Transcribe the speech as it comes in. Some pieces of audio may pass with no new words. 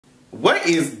What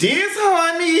is this,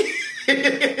 honey?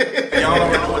 Y'all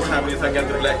don't know what time it is. I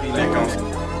got the black V-neck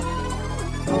on.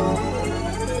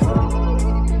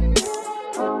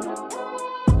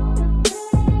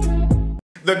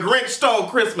 The Grinch stole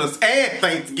Christmas and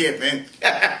Thanksgiving.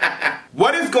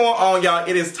 What is going on, y'all?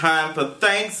 It is time for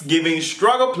Thanksgiving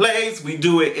Struggle Plays. We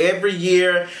do it every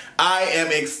year. I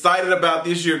am excited about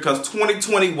this year because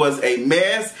 2020 was a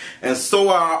mess, and so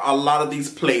are a lot of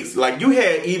these plates. Like, you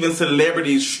had even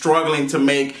celebrities struggling to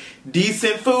make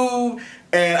decent food,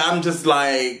 and I'm just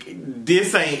like,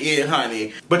 this ain't it,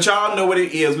 honey. But y'all know what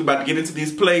it is. We're about to get into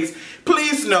these plates.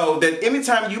 Please know that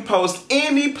anytime you post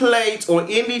any plate or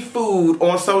any food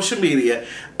on social media,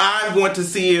 I'm going to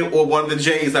see it, or one of the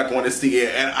J's are going to see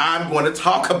it, and I'm going to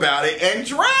talk about it and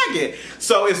drag it.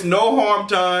 So it's no harm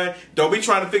done. Don't be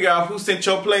trying to figure out who sent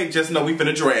your plate. Just know we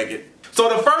finna drag it.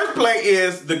 So the first plate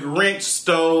is the Grinch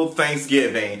stole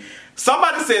Thanksgiving.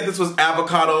 Somebody said this was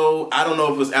avocado. I don't know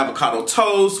if it was avocado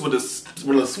toast with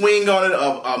a swing on it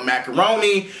of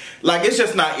macaroni. Like, it's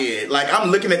just not it. Like,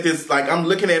 I'm looking at this, like, I'm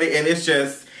looking at it, and it's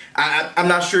just, I'm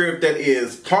not sure if that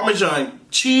is Parmesan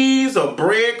cheese or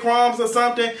breadcrumbs or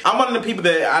something. I'm one of the people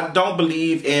that I don't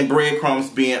believe in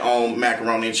breadcrumbs being on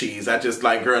macaroni and cheese. I just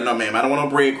like, girl, no ma'am, I don't want no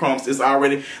breadcrumbs. It's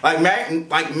already, like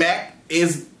mac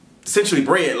is essentially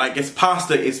bread. Like, it's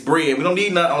pasta, it's bread. We don't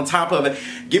need nothing on top of it.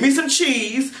 Give me some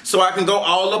cheese so I can go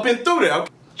all up and through there.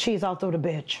 Okay? Cheese all through the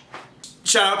bitch.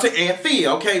 Shout out to Aunt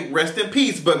Thea, okay? Rest in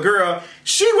peace. But girl,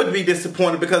 she would be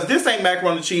disappointed because this ain't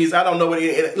macaroni and cheese. I don't know what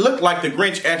it looked like. The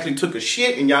Grinch actually took a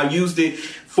shit and y'all used it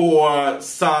for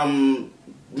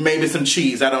maybe some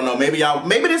cheese. I don't know. Maybe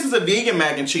this is a vegan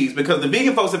mac and cheese because the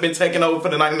vegan folks have been taking over for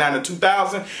the 99 and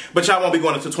 2000, but y'all won't be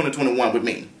going into 2021 with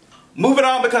me. Moving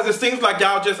on, because it seems like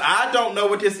y'all I don't know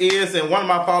what this is, and one of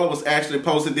my followers actually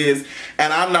posted this,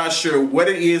 and I'm not sure what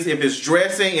it is, if it's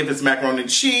dressing, if it's macaroni and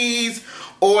cheese,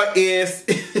 or it's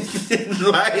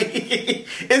like,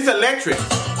 it's electric.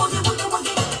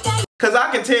 Because I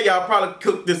can tell y'all probably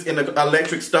cooked this in an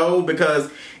electric stove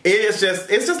because it's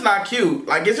just not cute.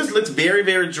 Like, it just looks very,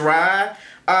 very dry.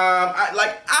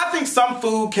 I think some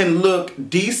food can look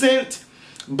decent,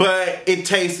 but it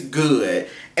tastes good.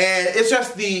 And it's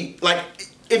just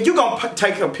if you're going to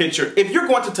take a picture, if you're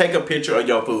going to take a picture of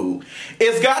your food,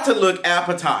 it's got to look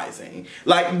appetizing.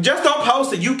 Like, just don't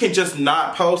post it. You can just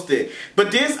not post it.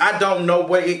 But this, I don't know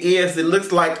what it is. It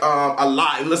looks like a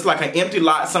lot. It looks like an empty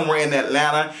lot somewhere in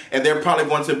Atlanta, and they're probably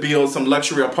going to build some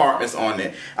luxury apartments on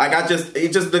it. Like,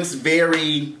 it just looks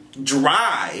very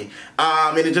dry,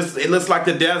 and it looks like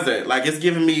the desert. Like, it's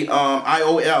giving me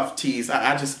IOF teas.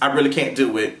 I really can't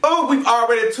do it. Oh, we've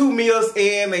already 2 meals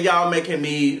in, and y'all making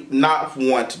me not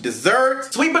want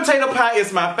dessert. Sweet potato pie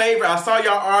is my favorite. I saw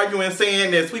y'all arguing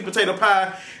saying that sweet potato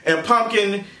pie and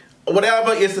pumpkin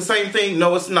whatever is the same thing.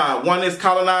 No, it's not. One is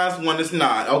colonized, one is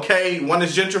not, okay? One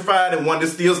is gentrified and one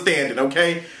is still standing,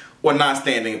 okay? Or not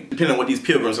standing, depending on what these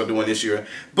pilgrims are doing this year.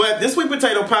 But this sweet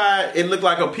potato pie, it looked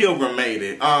like a pilgrim made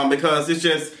it. Because it's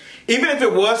just, even if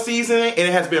it was seasoned and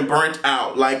it has been burnt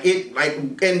out,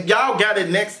 and y'all got it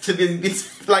next to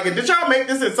this, like, did y'all make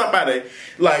this in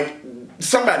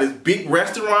somebody's big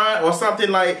restaurant or something?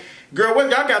 Like, girl, what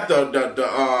y'all got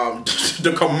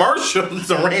the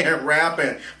commercials around wrap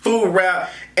and food wrap,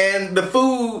 and the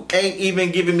food ain't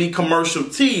even giving me commercial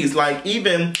teas. Like,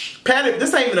 even patty,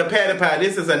 this ain't even a patty pie,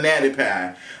 this is a natty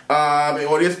pie.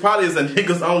 Or this probably is a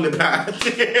niggas only pie.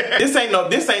 This ain't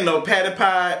no patty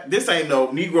pie, this ain't no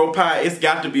Negro pie, it's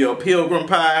got to be a pilgrim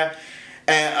pie.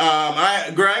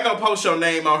 And girl, I ain't gonna post your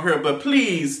name on here, but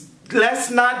please, let's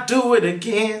not do it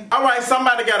again. Alright,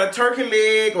 somebody got a turkey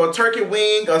leg or turkey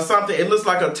wing or something. It looks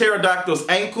like a pterodactyl's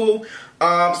ankle.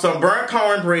 Some burnt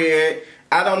cornbread.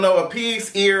 I don't know, a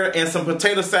pig's ear, and some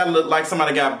potato salad. Look like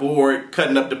somebody got bored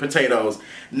cutting up the potatoes.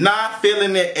 Not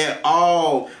feeling it at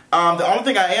all. The only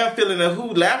thing I am feeling is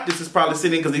who lap this is probably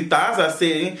sitting because these thighs are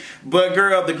sitting. But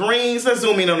girl, the greens, let's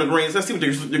zoom in on the greens. Let's see what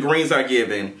the greens are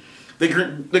giving.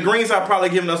 The greens are probably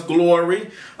giving us glory.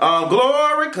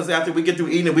 Glory, because after we get through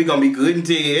eating it, we're going to be good and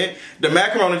dead. The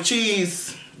macaroni and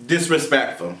cheese,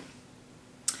 disrespectful.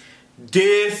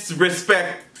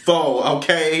 Disrespectful,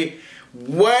 okay?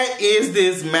 What is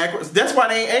this macaroni? That's why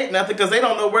they ain't ate nothing, because they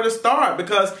don't know where to start.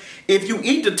 Because if you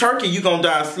eat the turkey, you're going to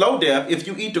die a slow death. If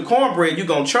you eat the cornbread, you're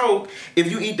going to choke.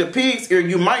 If you eat the pig's ear,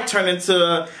 you might turn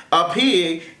into a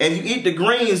pig. And if you eat the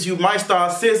greens, you might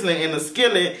start sizzling in the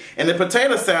skillet. And the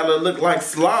potato salad look like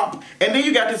slop. And then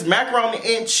you got this macaroni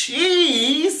and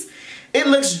cheese. It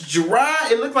looks dry.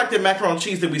 It looks like the macaroni and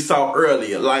cheese that we saw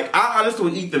earlier. Like, I honestly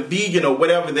would eat the vegan or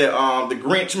whatever, the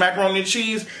Grinch macaroni and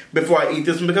cheese before I eat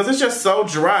this one because it's just so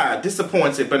dry.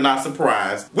 Disappointed, but not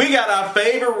surprised. We got our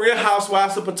favorite Real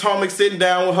Housewives of Potomac sitting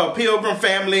down with her Pilgrim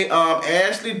family,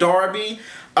 Ashley, Darby.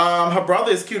 Her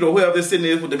brother is cute, or whoever sitting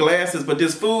there with the glasses, but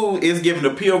this food is giving the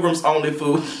Pilgrims only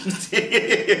food.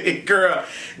 Girl,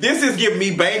 this is giving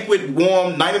me banquet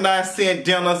warm 99-cent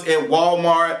dinners at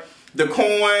Walmart. The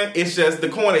corn, it's just, the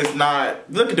corn is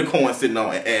not, look at the corn sitting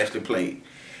on Ashley's plate.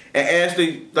 And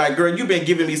Ashley, like, girl, you've been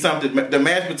giving me something. The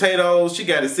mashed potatoes, she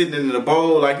got it sitting in the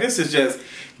bowl. Like, this is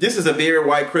a very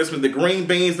white Christmas. The green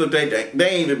beans, look, they ain't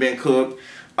even been cooked.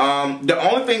 The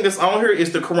only thing that's on here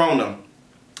is the Corona.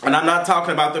 And I'm not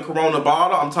talking about the Corona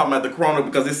bottle. I'm talking about the Corona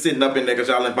because it's sitting up in there because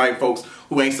y'all invite folks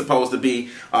who ain't supposed to be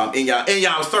in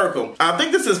y'all circle. I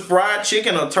think this is fried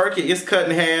chicken or turkey. It's cut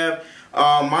in half.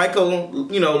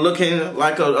 Michael, you know, looking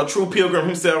like a true pilgrim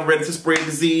himself, ready to spread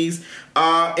disease.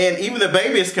 And even the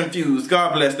baby is confused.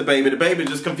 God bless the baby. The baby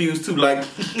just confused too. Like,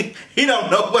 he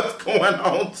don't know what's going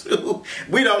on too.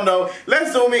 We don't know.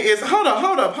 Let's zoom in. Hold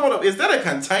up. Is that a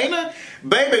container?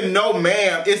 Baby, no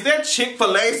ma'am. Is that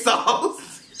Chick-fil-A sauce?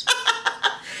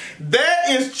 That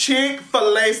is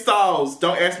Chick-fil-A sauce.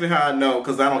 Don't ask me how I know,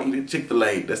 because I don't eat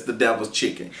Chick-fil-A. That's the devil's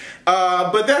chicken.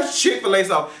 But that's Chick-fil-A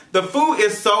sauce. The food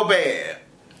is so bad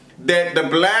that the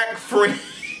black friend,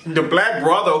 the black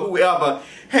brother, whoever,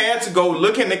 had to go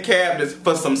look in the cabinets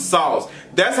for some sauce.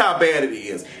 That's how bad it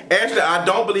is. Ashley, I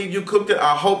don't believe you cooked it.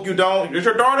 I hope you don't. It's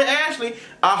your daughter, Ashley.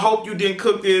 I hope you didn't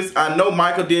cook this. I know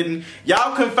Michael didn't.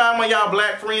 Y'all couldn't find one of y'all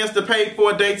black friends to pay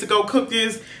for a day to go cook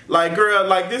this. Like, girl,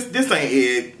 like, this ain't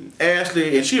it.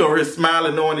 Ashley, and she over here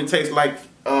smiling knowing it tastes like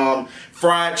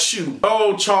fried shoe.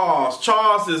 Oh, Charles.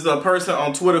 Charles is a person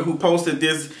on Twitter who posted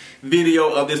this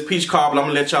video of this peach cobbler. I'm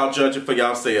gonna let y'all judge it for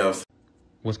yourselves.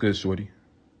 What's good, shorty?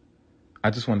 I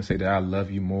just want to say that I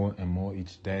love you more and more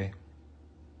each day.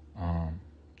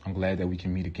 I'm glad that we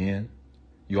can meet again.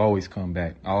 You always come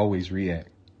back. I always react.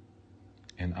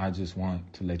 And I just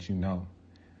want to let you know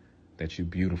that you're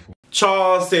beautiful.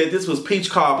 Charles said this was peach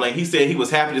cobbler. He said he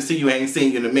was happy to see you. Ain't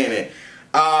seen you in a minute.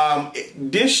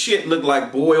 This shit looked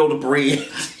like boiled bread.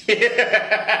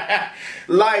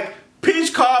 Like,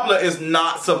 peach cobbler is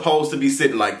not supposed to be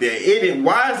sitting like that.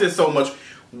 Why is there so much?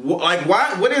 Like,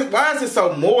 why is it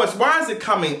so moist? Why is it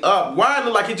coming up? Why it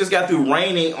look like it just got through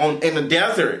raining in the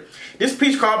desert? This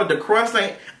peach cobbler, the crust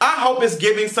ain't, I hope it's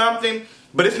giving something,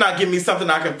 but it's not giving me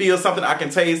something I can feel, something I can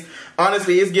taste.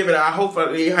 Honestly, it's giving, I hope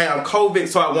I have COVID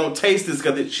so I won't taste this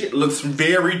because it shit looks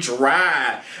very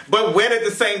dry, but wet at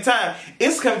the same time.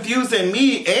 It's confusing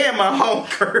me and my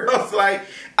homegirls. Like,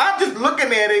 I'm just looking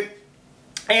at it,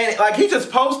 and like, he just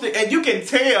posted, and you can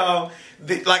tell,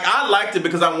 like, I liked it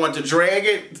because I wanted to drag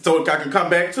it so I can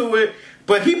come back to it.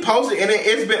 But he posted, and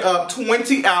it's been up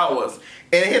 20 hours.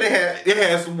 And it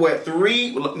has what,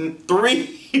 three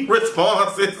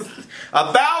responses,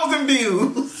 1,000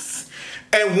 views,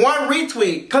 and 1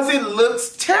 retweet, because it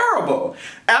looks terrible.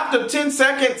 After 10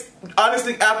 seconds,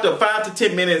 honestly, after 5 to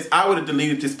 10 minutes, I would have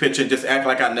deleted this picture and just act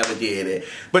like I never did it.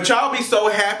 But y'all be so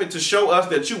happy to show us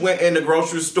that you went in the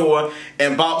grocery store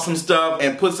and bought some stuff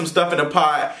and put some stuff in a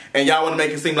pot, and y'all want to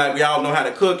make it seem like we all know how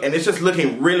to cook, and it's just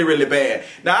looking really, really bad.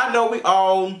 Now, I know we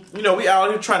all, you know, we out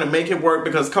here trying to make it work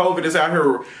because COVID is out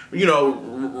here, you know,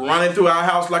 running through our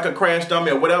house like a crash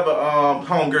dummy or whatever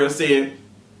homegirl said.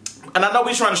 And I know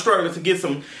we're trying to struggle to get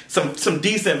some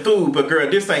decent food, but girl,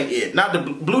 this ain't it. Not the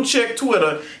blue check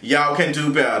Twitter, y'all can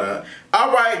do better.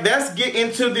 All right, let's get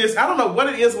into this. I don't know what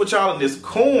it is with y'all in this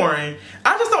corn.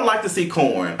 I just don't like to see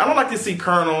corn. I don't like to see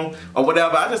kernel or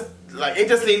whatever. I just, like,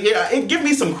 it give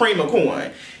me some cream of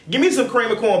corn. Give me some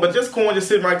cream of corn, but just corn just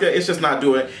sitting right there, it's just not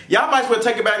doing it. Y'all might as well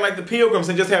take it back like the Pilgrims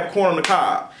and just have corn on the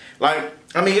cob. Like,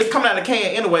 I mean, it's coming out of the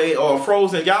can anyway, or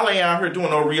frozen. Y'all ain't out here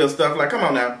doing no real stuff. Like, come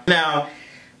on now. Now,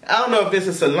 I don't know if this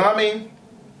is salami,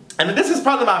 and this is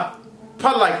probably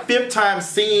like 5th time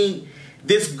seeing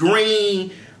this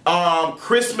green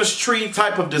Christmas tree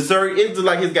type of dessert. It's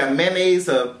like it's got mayonnaise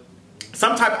or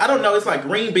some type, I don't know, it's like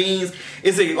green beans.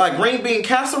 Is it like green bean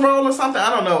casserole or something? I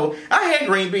don't know. I had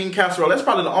green bean casserole. That's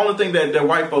probably the only thing that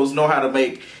white folks know how to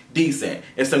make decent,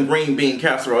 and some green bean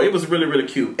casserole. It was really, really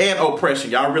cute. And oppression.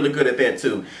 Y'all really good at that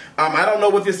too. I don't know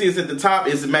what this is at the top.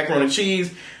 Is it macaroni and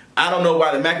cheese? I don't know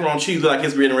why the macaroni and cheese look like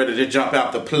it's getting ready to jump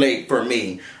out the plate for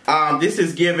me. This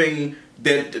is giving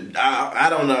that, I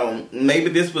don't know, maybe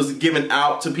this was given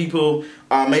out to people.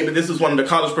 Maybe this was one of the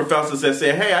college professors that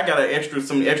said, hey, I got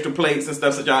some extra plates and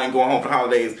stuff so y'all ain't going home for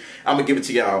holidays. I'm going to give it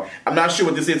to y'all. I'm not sure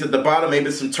what this is at the bottom. Maybe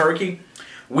it's some turkey.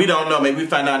 We don't know. Maybe we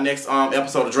find out next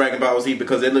episode of Dragon Ball Z,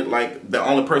 because it looked like the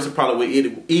only person probably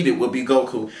would eat it would be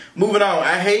Goku. Moving on.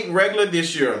 I hate regular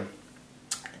this year.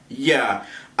 Yeah.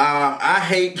 I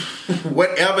hate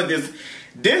whatever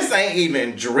this ain't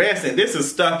even dressing. This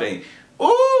is stuffing.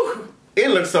 Ooh, it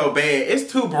looks so bad. It's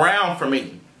too brown for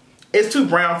me. It's too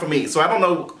brown for me. So I don't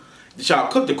know, did y'all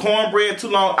cook the cornbread too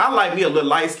long? I like me a little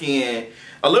light skin,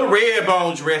 a little red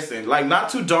bone dressing. Like not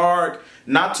too dark,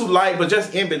 not too light, but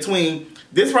just in between.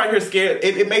 This right here scared,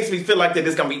 it makes me feel like that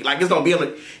it's gonna be like, it's gonna be on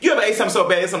the, you ever ate something so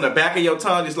bad it's on the back of your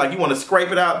tongue, just like you want to scrape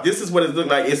it out? This is what it looks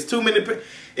like. It's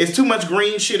too much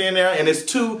green shit in there, and it's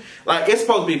too, like, it's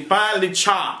supposed to be finely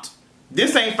chopped.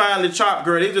 This ain't finely chopped,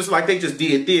 girl. They just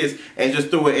did this and just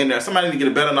threw it in there. Somebody need to get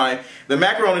a better knife. The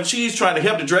macaroni and cheese trying to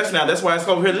help the dress now. That's why it's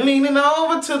over here leaning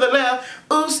over to the left.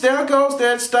 Oops, there goes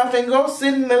that stuffing. Go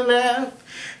sit in the left.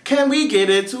 Can we get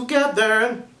it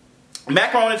together?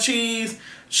 Macaroni and cheese,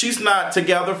 she's not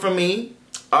together for me.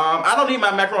 I don't need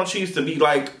my macaroni and cheese to be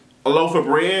like a loaf of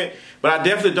bread, but I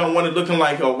definitely don't want it looking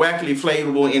like a wackily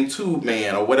flavorful in Tube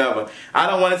Man or whatever. I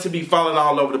don't want it to be falling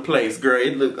all over the place, girl.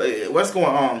 It look, what's going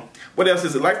on? What else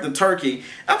is it? Like the turkey.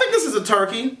 I think this is a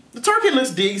turkey. The turkey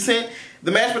looks decent.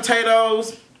 The mashed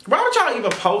potatoes. Why would y'all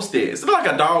even post this? It looks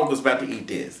like a dog was about to eat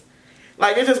this.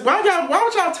 Like, it's just, why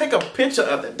would y'all take a picture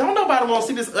of it? Don't nobody want to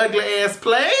see this ugly ass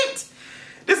plate.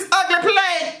 This ugly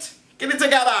plate. Get it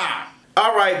together.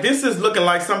 All right, this is looking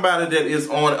like somebody that is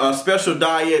on a special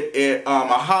diet at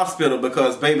a hospital,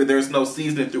 because, baby, there's no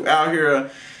seasoning throughout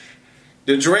here.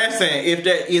 The dressing, if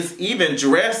that is even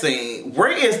dressing,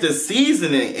 where is the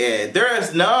seasoning at? There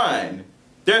is none.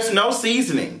 There's no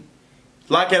seasoning.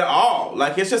 Like at all.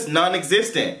 Like it's just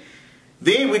non-existent.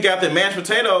 Then we got the mashed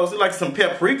potatoes, like some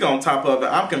paprika on top of it.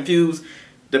 I'm confused.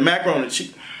 The macaroni and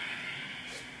cheese.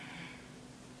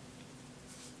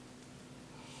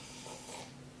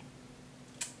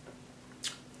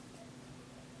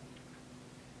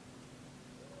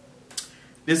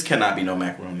 This cannot be no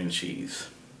macaroni and cheese.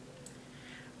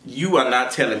 You are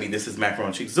not telling me this is macaroni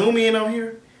and cheese. Zoom in on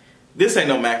here. This ain't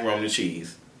no macaroni and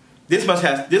cheese. This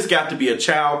got to be a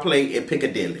child play at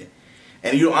Piccadilly.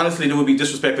 And you honestly, it would be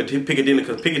disrespectful to Piccadilly,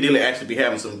 because Piccadilly actually be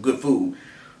having some good food.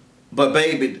 But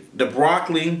baby, the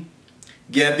broccoli,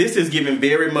 yeah, this is giving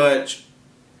very much.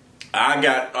 I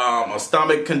got a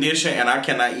stomach condition and I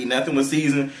cannot eat nothing with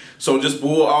seasoning. So just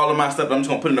boil all of my stuff. I'm just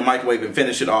gonna put it in the microwave and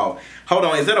finish it off. Hold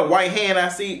on, is that a white hand I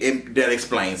see? That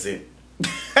explains it.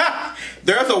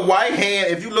 There's a white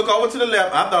hand. If you look over to the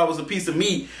left, I thought it was a piece of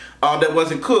meat that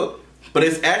wasn't cooked, but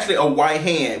it's actually a white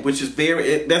hand, which is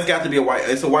that's got to be a white.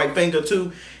 It's a white finger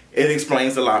too. It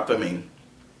explains a lot for me.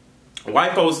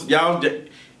 White folks, y'all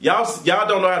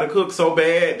don't know how to cook so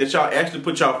bad that y'all actually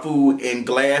put y'all food in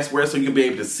glassware so you can be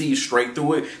able to see straight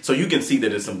through it, so you can see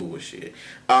that it's some bullshit.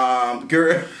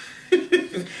 Girl,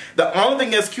 the only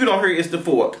thing that's cute on her is the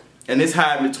fork. And it's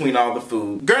hiding between all the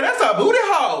food. Girl, that's a booty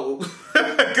hole.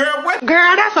 Girl, what?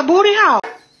 Girl, that's a booty hole.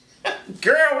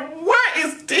 Girl, what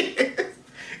is this?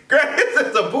 Girl, this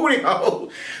is a booty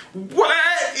hole.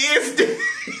 What is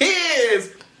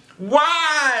this?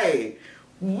 Why?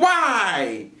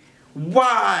 Why?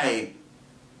 Why?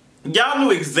 Y'all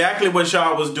knew exactly what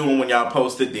y'all was doing when y'all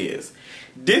posted this.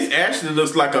 This actually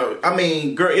looks like a, I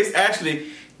mean, girl, it's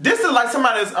actually, this is like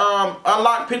somebody's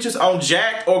unlocked pictures on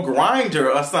Jack or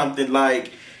Grindr or something.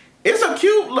 Like, it's a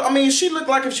cute, I mean, she looked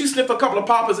like if she sniffed a couple of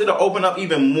poppers, it'll open up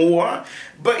even more.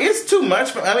 But it's too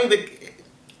much for, I mean,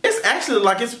 it's actually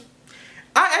like,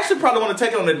 I actually probably want to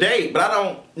take it on a date, but I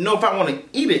don't know if I want to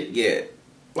eat it yet.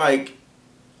 Like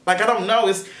I don't know.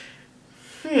 It's,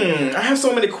 I have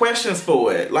so many questions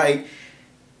for it. Like,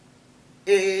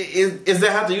 is they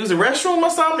have to use the restroom or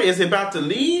something? Is it about to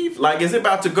leave? Like, is it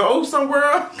about to go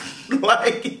somewhere?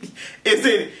 Like, is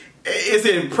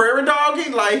it prairie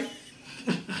dogging? Like,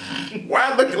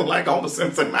 why looking like Homer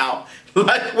Simpson now?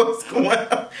 Like, what's going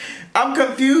on? I'm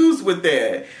confused with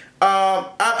that.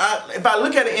 If I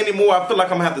look at it anymore, I feel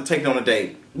like I'm gonna have to take it on a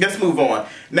date. Let's move on.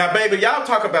 Now, baby, y'all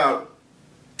talk about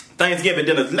Thanksgiving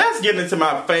dinners. Let's get into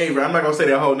my favorite. I'm not gonna say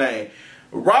their whole name.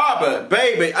 Robert,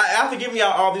 baby, after giving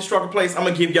y'all all these struggle plates, I'm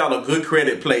gonna give y'all a good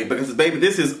credit plate, because baby,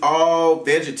 this is all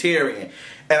vegetarian.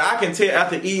 And I can tell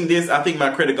after eating this, I think my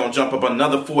credit gonna jump up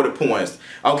another 40 points.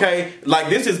 Okay? Like,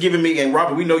 this is giving me, and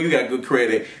Robert, we know you got good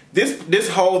credit. This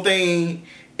whole thing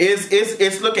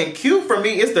it's looking cute for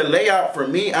me. It's the layout for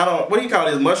me. I don't, what do you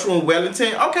call this? Mushroom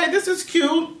Wellington. Okay, this is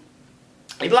cute.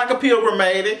 It's like a pilgrim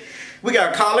made it. We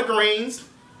got collard greens,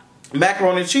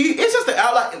 macaroni and cheese. It's just the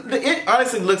outline. It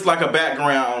honestly looks like a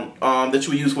background that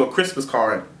you would use for a Christmas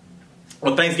card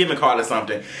or Thanksgiving card or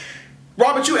something.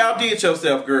 Robert, you outdid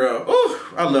yourself, girl. Ooh,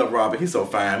 I love Robert. He's so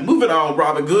fine. Moving on,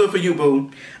 Robert. Good for you,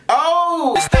 boo.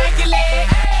 Oh!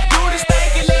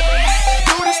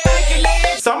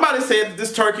 Somebody said that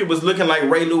this turkey was looking like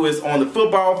Ray Lewis on the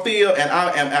football field, and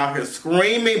I am out here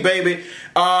screaming, baby.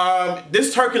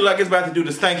 This turkey like it's about to do the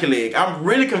stanky leg. I'm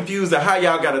really confused at how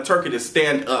y'all got a turkey to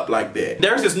stand up like that.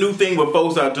 There's this new thing what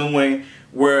folks are doing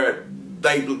where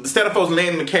they, instead of folks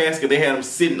laying in the casket, they had them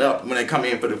sitting up when they come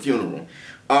in for the funeral.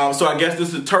 So I guess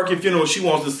this is a turkey funeral she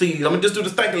wants to see. Let me just do the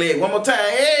stanky leg one more time.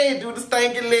 Hey, do the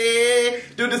stanky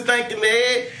leg. Do the stanky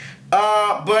leg.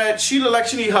 But she look like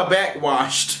she need her back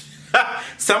washed.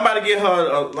 Somebody get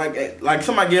her like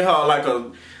somebody get her like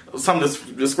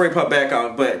something to scrape her back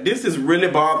off. But this is really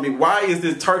bothering me. Why is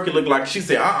this turkey look like, she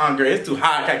said, girl, it's too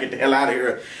hot. I gotta get the hell out of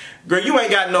here. Girl, you ain't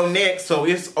got no neck, so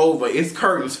it's over. It's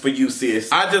curtains for you,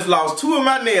 sis. I just lost 2 of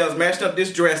my nails matching up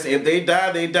this dress. If they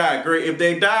die, they die. Girl, if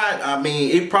they died, I mean,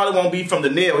 it probably won't be from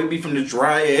the nail. It'll be from the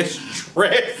dry ass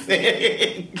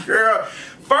dressing. Girl,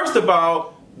 first of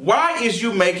all, why is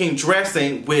you making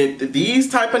dressing with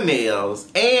these type of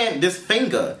nails and this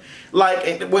finger?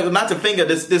 Like, well, not the finger,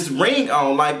 this ring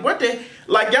on. Like, what the,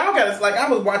 like, y'all gotta, like, I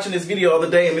was watching this video the other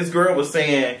day and this girl was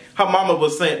saying, her mama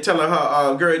was saying, telling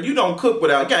her, girl, you don't cook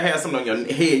without, you gotta have something on your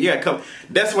head. You gotta cover.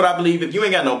 That's what I believe. If you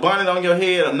ain't got no bonnet on your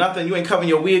head or nothing, you ain't covering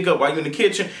your wig up while you in the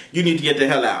kitchen, you need to get the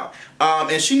hell out.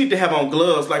 And she need to have on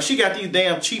gloves. Like, she got these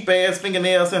damn cheap ass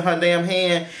fingernails in her damn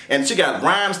hand, and she got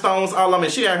rhinestones all on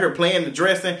it. She out here playing the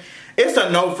dressing. It's a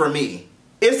no for me.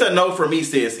 It's a no for me,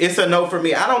 sis. It's a no for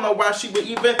me. I don't know why she would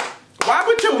even, why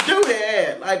would you do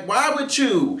that? Like, why would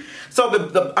you?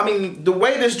 So I mean, the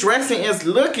way this dressing is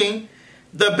looking,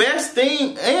 the best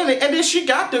thing, and then she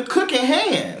got the cooking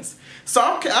hands. So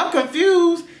I'm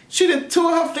confused. She did 2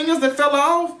 of her fingers that fell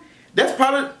off. That's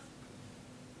probably,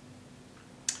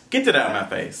 get that out of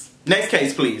my face. Next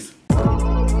case, please.